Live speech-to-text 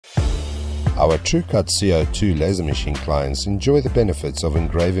Our TruCUT CO2 laser machine clients enjoy the benefits of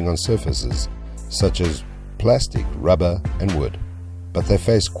engraving on surfaces such as plastic, rubber and wood. But they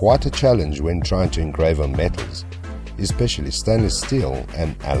face quite a challenge when trying to engrave on metals, especially stainless steel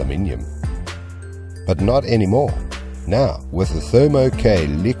and aluminium. But not anymore. Now, with the Thermo-K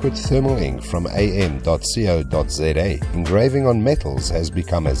liquid thermal ink from am.co.za, engraving on metals has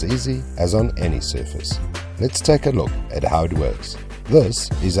become as easy as on any surface. Let's take a look at how it works. This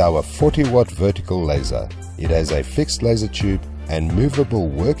is our 40-watt vertical laser. It has a fixed laser tube and movable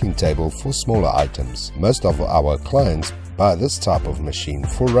working table for smaller items. Most of our clients buy this type of machine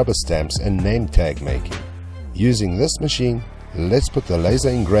for rubber stamps and name tag making. Using this machine, let's put the laser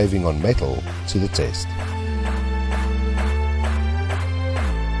engraving on metal to the test.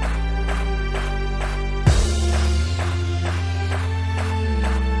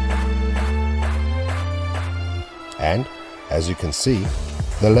 And, as you can see,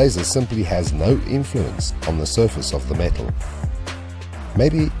 the laser simply has no influence on the surface of the metal.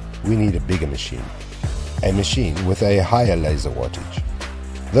 Maybe we need a bigger machine, a machine with a higher laser wattage.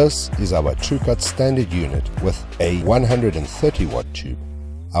 This is our TruCUT standard unit with a 130 watt tube.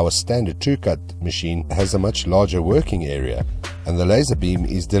 Our standard TruCUT machine has a much larger working area, and the laser beam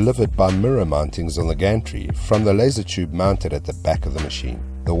is delivered by mirror mountings on the gantry from the laser tube mounted at the back of the machine.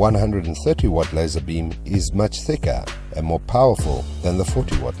 The 130 watt laser beam is much thicker and more powerful than the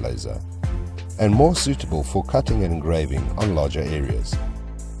 40 watt laser, and more suitable for cutting and engraving on larger areas.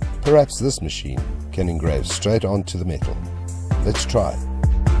 Perhaps this machine can engrave straight onto the metal. Let's try.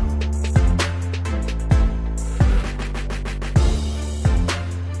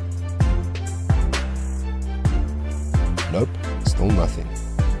 Nope, still nothing.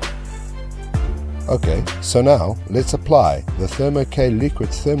 Okay, so now let's apply the Thermo-K liquid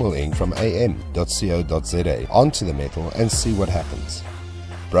thermal ink from am.co.za onto the metal and see what happens.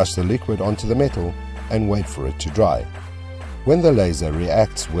 Brush the liquid onto the metal and wait for it to dry. When the laser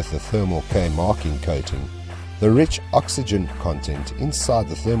reacts with the Thermo-K marking coating, the rich oxygen content inside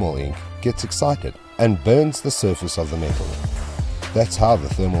the thermal ink gets excited and burns the surface of the metal. That's how the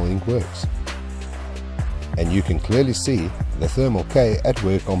thermal ink works. And you can clearly see the Thermo-K at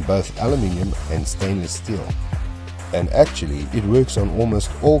work on both aluminium and stainless steel. And actually it works on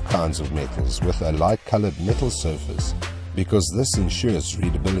almost all kinds of metals with a light colored metal surface, because this ensures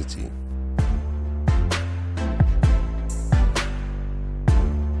readability.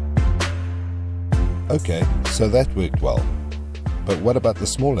 Okay, so that worked well. But what about the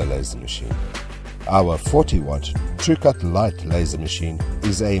smaller laser machine? Our 40 watt TruCUT Light laser machine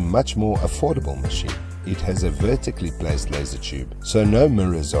is a much more affordable machine. It has a vertically placed laser tube, so no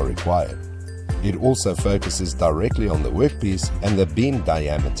mirrors are required. It also focuses directly on the workpiece, and the beam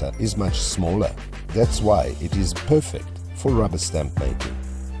diameter is much smaller. That's why it is perfect for rubber stamp making.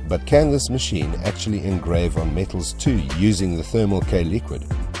 But can this machine actually engrave on metals too using the Thermo-K liquid?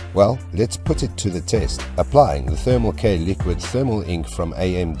 Well, let's put it to the test, applying the Thermo-K liquid thermal ink from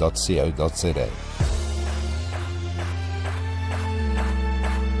am.co.za.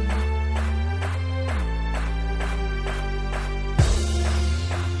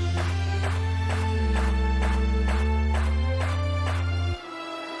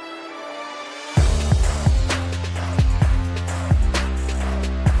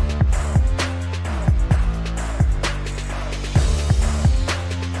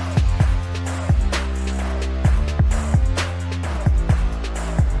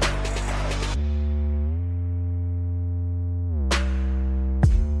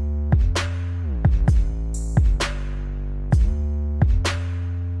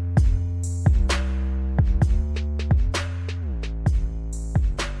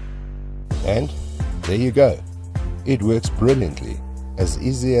 And there you go. It works brilliantly, as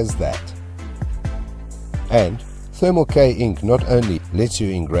easy as that. And Thermo-K ink not only lets you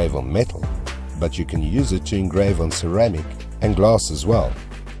engrave on metal, but you can use it to engrave on ceramic and glass as well.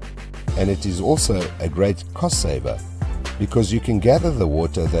 And it is also a great cost saver, because you can gather the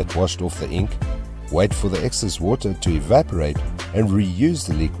water that washed off the ink, wait for the excess water to evaporate and reuse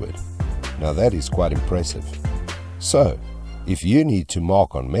the liquid. Now that is quite impressive. So, if you need to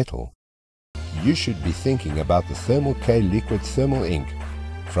mark on metal, you should be thinking about the Thermo-K liquid thermal ink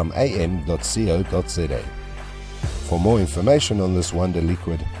from am.co.za. For more information on this wonder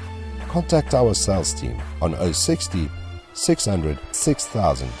liquid, contact our sales team on 060 600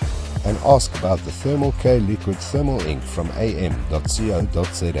 6000 and ask about the Thermo-K liquid thermal ink from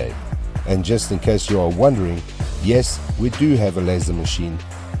am.co.za. And just in case you are wondering, yes, we do have a laser machine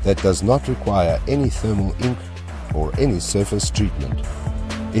that does not require any thermal ink or any surface treatment.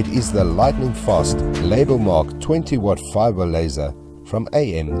 It is the lightning fast label mark 20 watt fiber laser from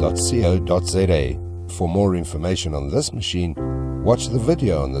am.co.za. For more information on this machine, watch the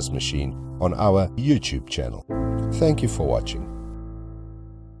video on this machine on our YouTube channel. Thank you for watching.